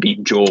even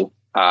beat Joe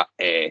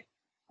at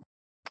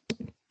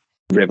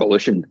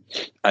Revolution.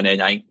 And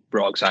then I think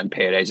Roxanne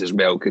Perez as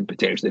well could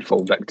potentially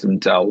fall victim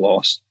to a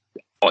loss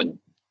on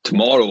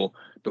tomorrow.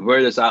 But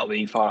where does that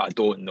leave her? I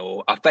don't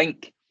know. I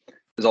think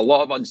there's a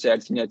lot of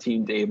uncertainty in your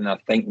team, Dave, and I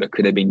think there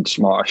could have been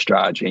smarter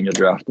strategy in your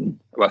drafting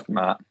with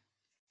Matt.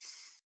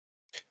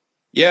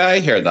 Yeah, I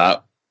hear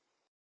that.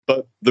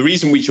 But the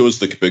reason we chose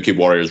the Kabuki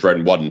Warriors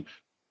round 1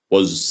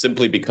 was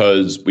simply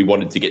because we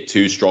wanted to get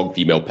 2 strong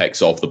female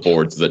picks off the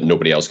board so that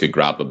nobody else could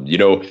grab them, you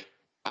know?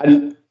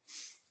 And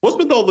what's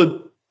with all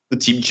the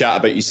team chat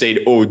about you saying,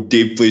 oh,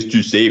 Dave plays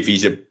too safe,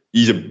 he's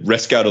a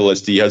risk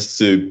analyst, he has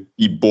to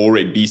be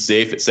boring, be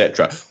safe,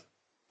 etc.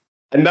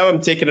 And now I'm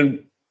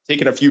taking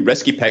a few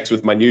risky picks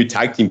with my new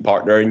tag team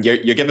partner and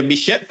you're giving me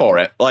shit for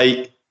it.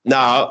 Like,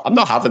 nah, I'm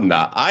not having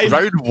that.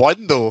 Round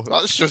 1 though,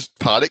 that's just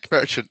panic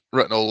merchant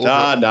written all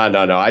over.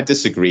 No. I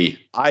disagree.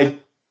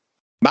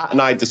 Matt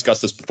and I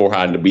discussed this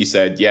beforehand, and we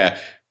said, yeah,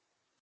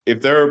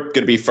 if they're going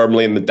to be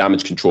firmly in the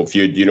Damage Control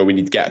feud, you know, we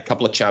need to get a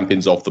couple of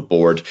champions off the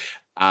board,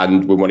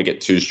 and we want to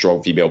get 2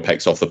 strong female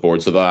picks off the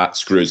board, so that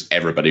screws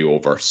everybody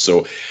over.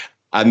 So,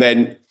 and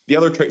then the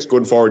other tricks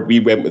going forward, we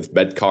went with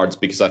mid cards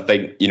because I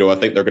think they're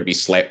going to be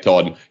slept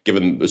on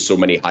given there's so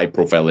many high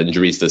profile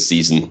injuries this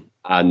season.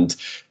 And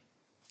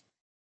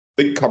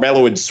I think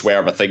Carmelo and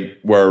Swerve, I think,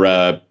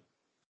 were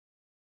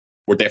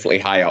definitely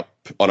high up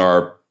on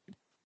our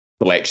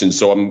selection.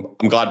 So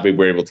I'm glad we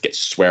were able to get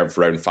Swerve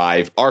for round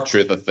 5.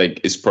 R-Truth, I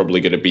think, is probably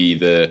going to be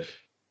the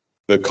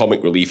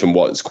comic relief in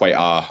what is quite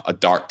a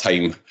dark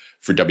time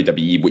for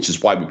WWE, which is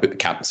why we put the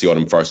captaincy on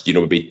him first. You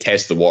know, maybe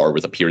test the water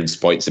with appearance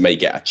points. They might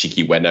get a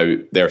cheeky win out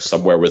there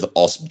somewhere with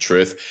Awesome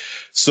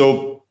Truth.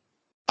 So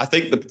I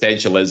think the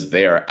potential is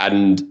there.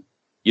 And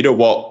you know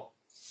what?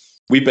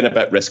 We've been a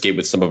bit risky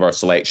with some of our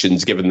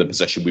selections, given the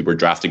position we were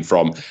drafting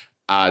from.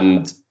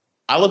 And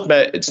I'll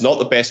admit it's not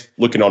the best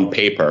looking on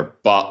paper,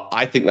 but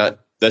I think that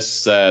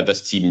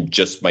this team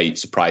just might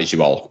surprise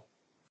you all.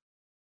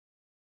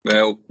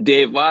 Well,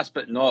 Dave, last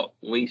but not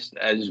least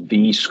is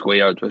V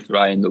squared with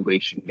Ryan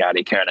Lovish and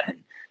Gary Kernahan.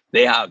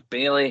 They have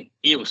Bayley,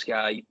 Io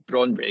Sky,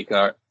 Braun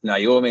Breaker,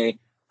 Naomi,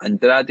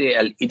 Andrade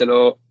El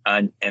Idolo,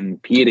 and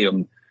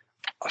Imperium.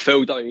 A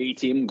full WWE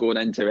team going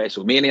into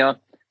WrestleMania.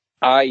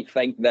 I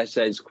think this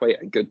is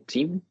quite a good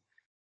team.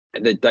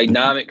 The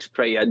dynamics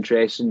pretty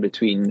interesting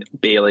between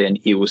Bayley and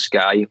Io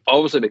Sky,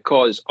 obviously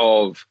because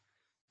of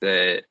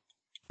the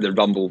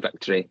Rumble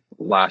victory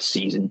last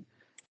season.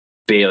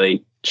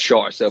 Bayley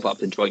shot herself up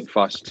to joint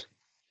first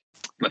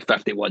with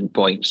 51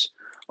 points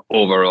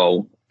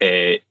overall.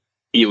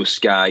 Io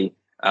Sky,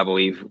 I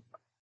believe,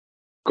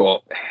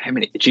 got how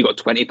many? She got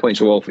 20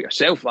 points overall for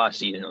herself last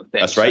season.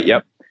 That's right,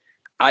 yep.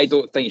 I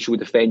don't think she'll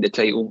defend the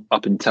title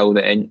up until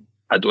the end.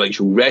 I don't think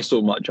she'll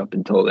wrestle much up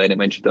until then. And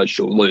when she does,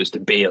 she'll lose to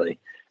Bayley.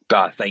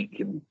 But I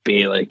think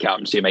Bayley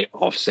captaincy might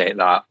offset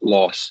that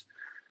loss.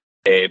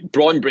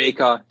 Braun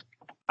Breaker,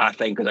 I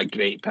think, is a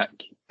great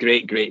pick.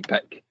 Great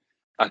pick.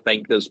 I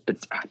think there's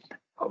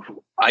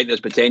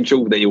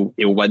potential that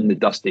he'll win the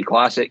Dusty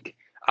Classic.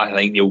 I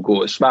think he'll go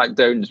to SmackDown.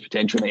 There's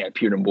potential might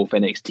appear in both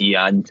NXT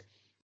and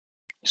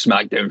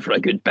SmackDown for a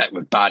good bit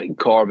with Baron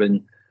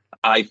Corbin.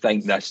 I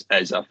think this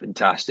is a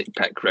fantastic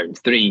pick. Round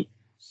 3.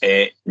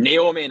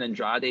 Naomi and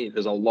Andrade,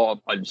 there's a lot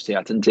of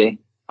uncertainty.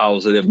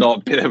 Also, they've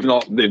not been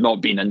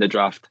in the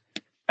draft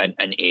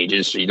in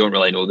ages, so you don't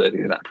really know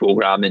that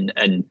program.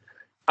 And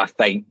I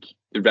think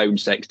round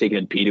 6 taking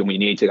Imperium, when you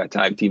need to take a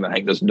tag team, I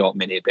think there's not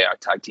many better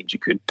tag teams you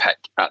could pick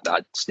at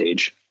that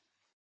stage.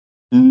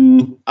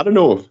 I don't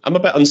know. I'm a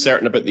bit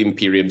uncertain about the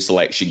Imperium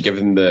selection,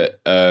 given that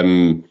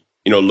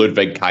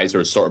Ludwig Kaiser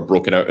has sort of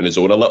broken out on his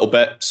own a little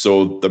bit,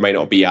 so there might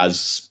not be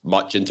as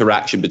much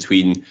interaction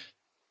between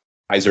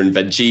Kaiser and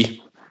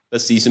Vinci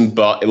this season,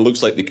 but it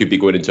looks like they could be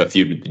going into a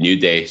feud with the New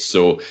Day,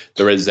 so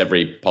there is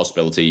every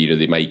possibility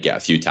they might get a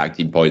few tag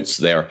team points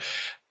there.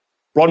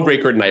 Braun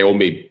Breaker and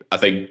Naomi, I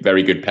think,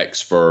 very good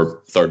picks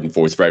for 3rd and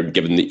 4th round,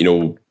 given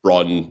that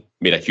Braun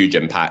made a huge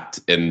impact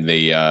in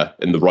the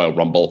Royal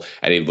Rumble,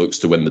 and he looks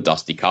to win the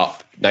Dusty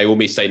Cup.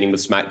 Naomi signing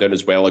with SmackDown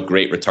as well, a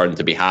great return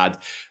to be had.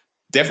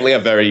 Definitely a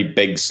very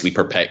big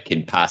sleeper pick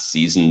in past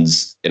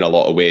seasons in a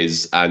lot of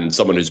ways, and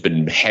someone who's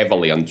been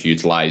heavily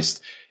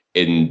underutilized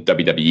in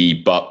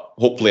WWE, but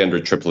hopefully under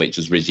Triple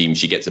H's regime,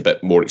 she gets a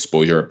bit more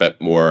exposure, a bit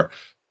more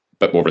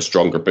of a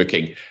stronger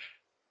booking.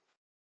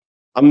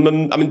 I'm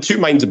in two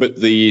minds about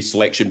the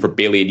selection for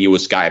Bayley and Io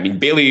Sky. I mean,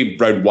 Bayley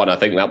round 1, I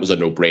think that was a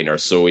no-brainer.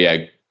 So yeah,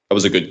 that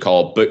was a good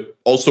call. But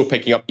also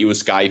picking up Io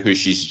Sky, who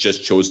she's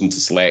just chosen to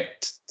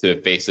select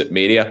to face at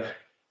Mania.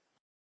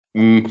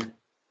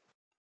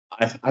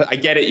 I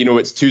get it.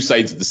 It's two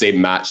sides of the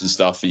same match and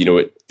stuff.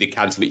 They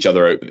cancel each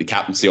other out. But the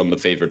captaincy on the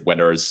favoured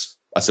winners,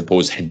 I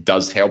suppose,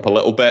 does help a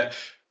little bit.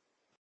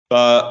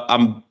 But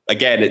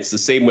again, it's the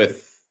same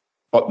with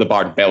the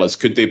Bard Bellas.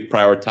 Could they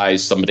prioritise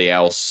somebody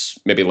else,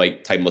 maybe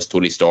like Timeless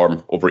Toni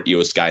Storm over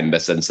Io Sky in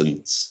this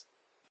instance?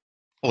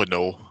 Oh,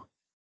 no.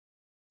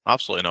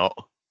 Absolutely not.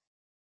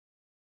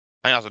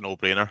 I think that's a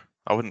no-brainer.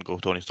 I wouldn't go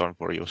Toni Storm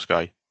for Io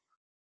Sky.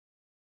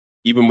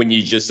 Even when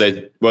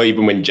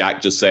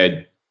Jack just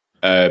said,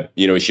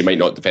 she might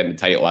not defend the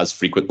title as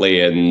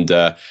frequently, and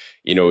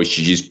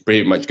she's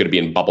pretty much going to be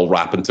in bubble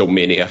wrap until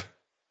Mania.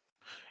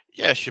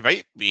 Yeah, she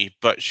might be,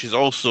 but she's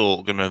also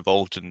going to be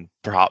involved in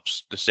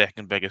perhaps the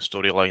second biggest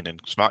storyline in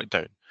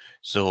SmackDown.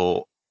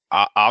 So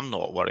I'm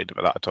not worried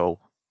about that at all.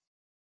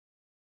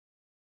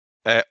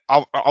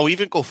 I'll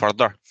even go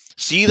further.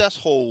 See this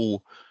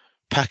whole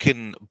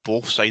picking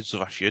both sides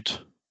of a feud?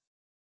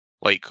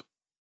 Like,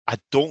 I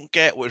don't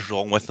get what's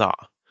wrong with that.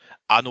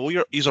 I know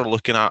you're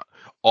looking at,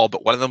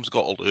 but one of them's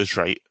got to lose,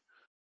 right?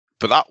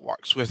 But that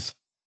works with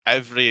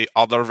every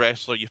other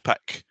wrestler you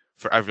pick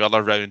for every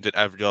other round and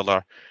every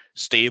other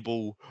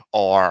stable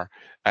or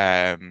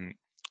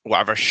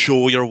whatever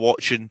show you're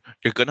watching.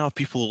 You're going to have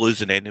people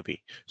losing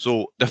anyway.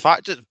 So the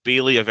fact that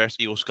Bayley versus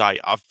Io Sky,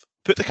 I've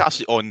put the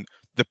casting on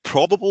the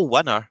probable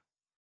winner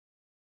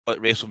at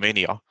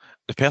WrestleMania.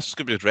 The person's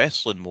going to be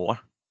wrestling more.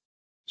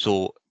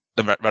 So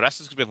my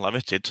risk is going to be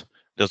limited.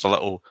 There's a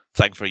little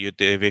thing for you,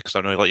 Davey, because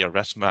I know you like your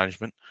risk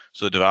management.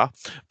 So do I.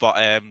 But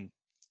I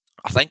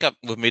think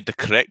we've made the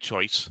correct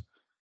choice.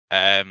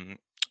 And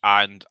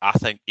I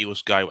think Io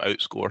Sky will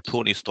outscore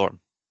Toni Storm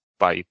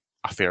by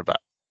a fair bit.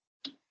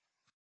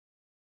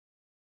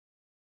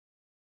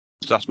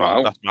 So that's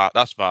my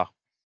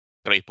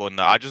gripe on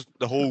that.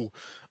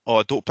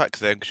 Don't pick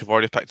them because you've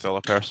already picked the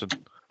other person.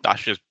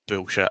 That's just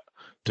bullshit,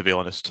 to be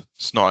honest.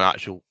 It's not an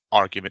actual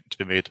argument to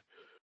be made.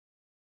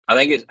 I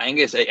think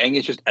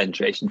it's just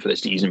interesting for the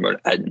season we're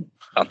in.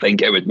 I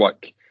think it would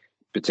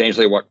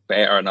potentially work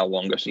better in a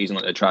longer season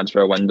like the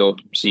transfer window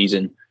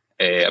season.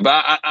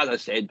 But as I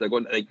said, they're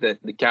going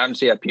the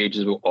captaincy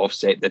pages will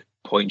offset the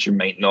points you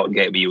might not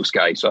get with Io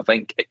Sky. So I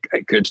think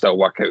it could still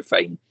work out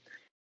fine.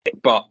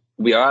 But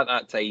we are at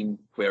that time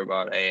where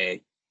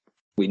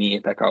we need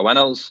to pick our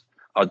winners,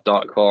 our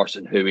dark horse,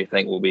 and who we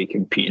think will be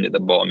competing at the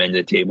bottom end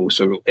of the table.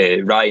 So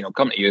Ryan, I'll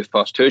come to you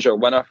first. Who's your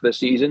winner for the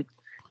season?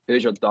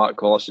 Who's your dark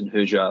horse and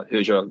who's your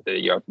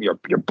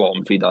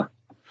bottom feeder?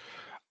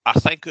 I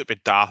think it would be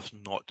daft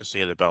not to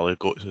say the Billy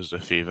Goats is the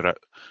favourite,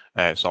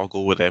 so I'll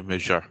go with them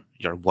as your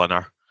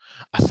winner.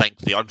 I think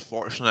the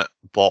unfortunate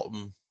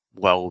bottom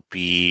will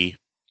be.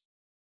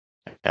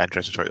 I'm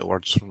trying to try the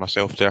words for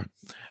myself there.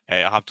 I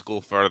have to go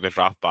for the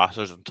Draft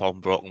Bastards and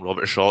Tom Brock and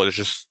Robert Shaw. It's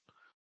just,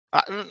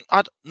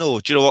 no.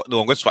 Do you know what?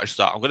 No, I'm going to switch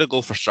that. I'm going to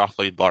go for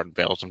Strathclyde Barton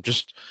Bells.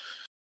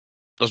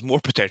 There's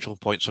more potential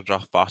points for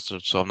Draft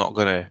Bastards, so I'm not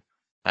going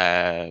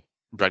to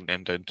bring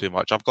them down too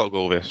much. I've got to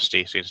go with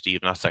Stacey and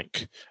Stephen. I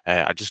think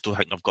I just don't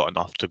think I've got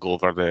enough to go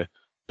over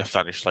the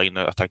finish line.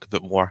 I think a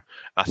bit more.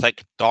 I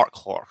think dark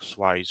horse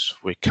wise,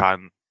 we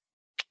can.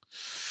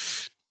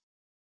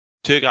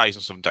 Two guys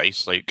and some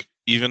dice. Like,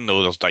 even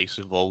though there's dice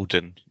involved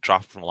in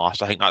draft from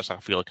last, I think that's a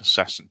fairly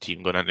consistent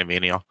team going into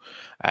Mania.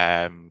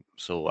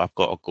 So I've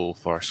got to go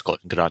for Scott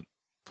and Grant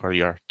for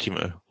your team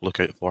to look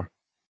out for.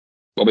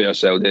 What about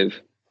yourself, Dave?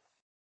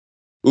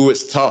 Ooh,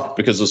 it's tough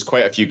because there's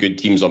quite a few good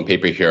teams on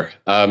paper here.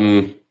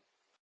 I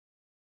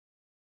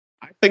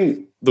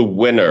think the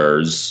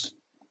winners,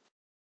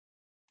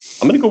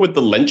 I'm going to go with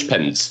the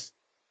Lynchpins.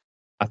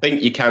 I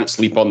think you can't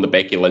sleep on the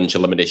Becky Lynch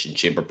Elimination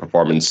Chamber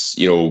performance,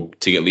 to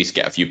at least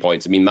get a few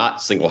points. I mean,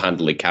 that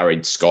single-handedly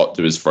carried Scott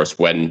to his first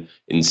win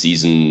in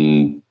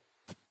season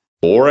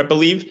 4, I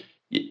believe.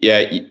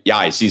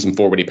 Yeah, season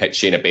 4 when he picked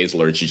Shayna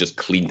Baszler and she just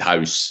cleaned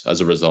house as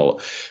a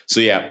result. So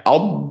yeah,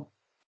 I'll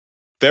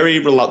say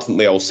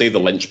the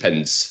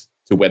Lynchpins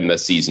to win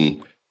this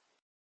season.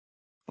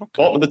 Okay.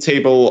 Bottom of the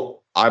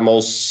table, I'm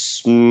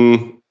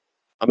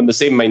in the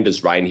same mind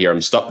as Ryan here.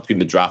 I'm stuck between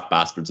the Draft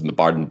Bastards and the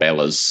Barden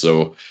Bellas.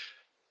 So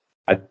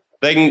I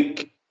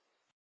think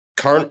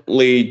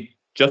currently,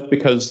 just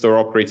because they're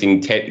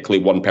operating technically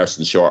one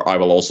person short, I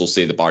will also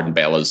say the Barden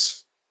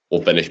Bellas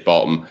will finish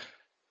bottom.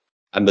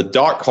 And the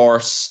dark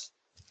horse,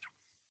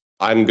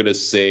 I'm going to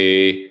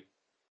say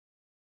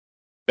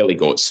Billy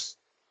Goats.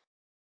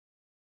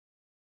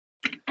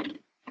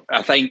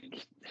 I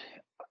think,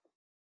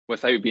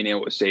 without being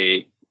able to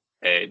say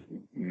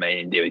mine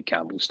and David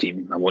Campbell's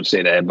team, I won't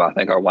say them, but I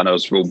think our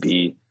winners will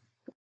be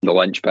the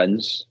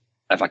Lynchpins.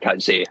 If I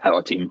can't say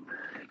our team,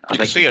 I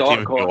think say your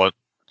team if you want.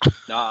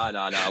 No,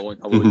 I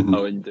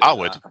wouldn't do I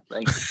would.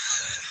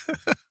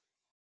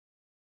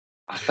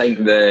 I think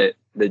the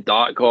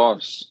dark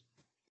horse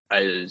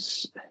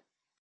is.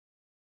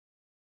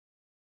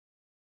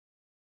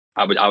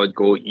 I would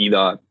go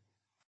either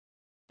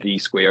 3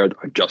 squared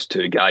or just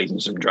 2 guys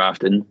and some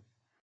drafting.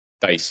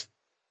 Dice.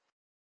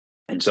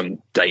 And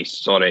some dice,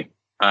 sorry.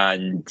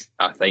 And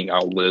I think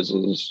our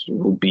losers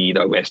will be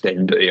the West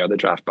End Booty or the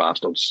Draft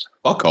Bastards.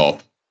 Fuck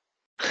off.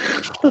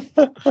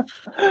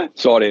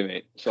 Sorry,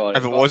 mate. Sorry.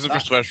 If it wasn't for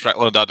Swiss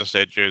Strickland, I'd have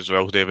said you as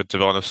well, David, to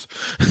be honest.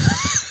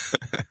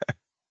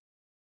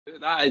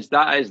 That is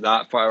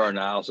that for our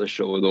analysis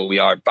show, though. We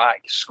are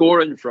back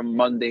scoring from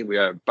Monday. We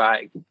are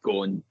back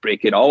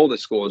breaking all the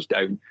scores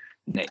down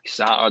next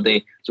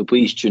Saturday. So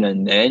please tune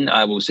in then.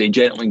 I will say,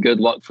 gentlemen, good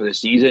luck for the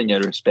season, your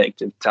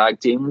respective tag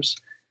teams.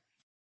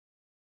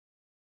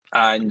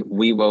 And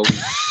we will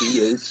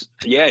see you.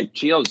 Yeah,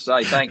 cheers.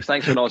 Thanks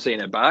for not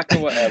saying it back or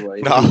whatever.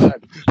 No.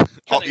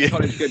 Trying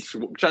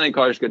to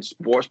encourage good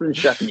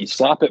sportsmanship, and you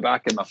slap it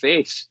back in my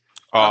face.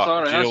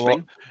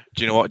 Do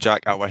you know what,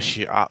 Jack? I wish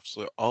you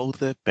absolute all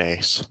the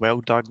best.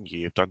 Well done,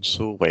 you've done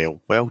so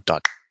well. Well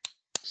done.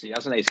 See,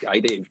 that's a nice guy,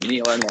 Dave. You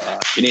need to learn like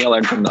that. You need to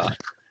learn from that.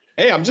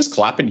 Hey, I'm just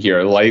clapping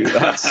here. Like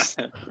that's.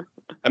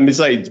 And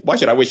besides, why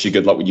should I wish you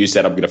good luck when you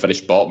said I'm going to finish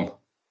bottom?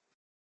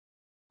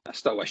 I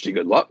still wish you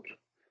good luck.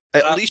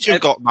 At least you've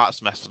got Matt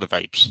Smith for the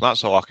vibes.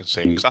 That's all I can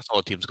say, because that's all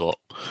the team's got.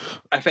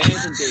 If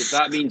anything, Dave,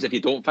 that means if you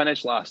don't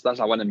finish last, that's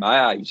a win in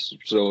my eyes.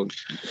 So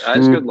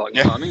that's good luck.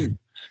 You know what I mean?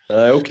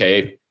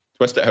 Okay.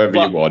 Twist it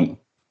however you want.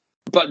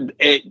 But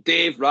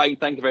Dave, Ryan,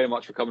 thank you very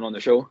much for coming on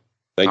the show.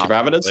 Thank you for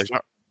having us.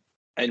 Pleasure.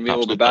 And we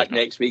will be back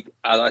next week,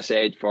 as I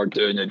said, for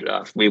doing the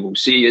draft. We will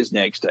see you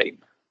next time.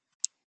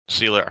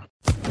 See you later.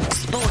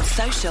 Sports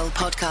Social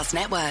Podcast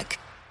Network.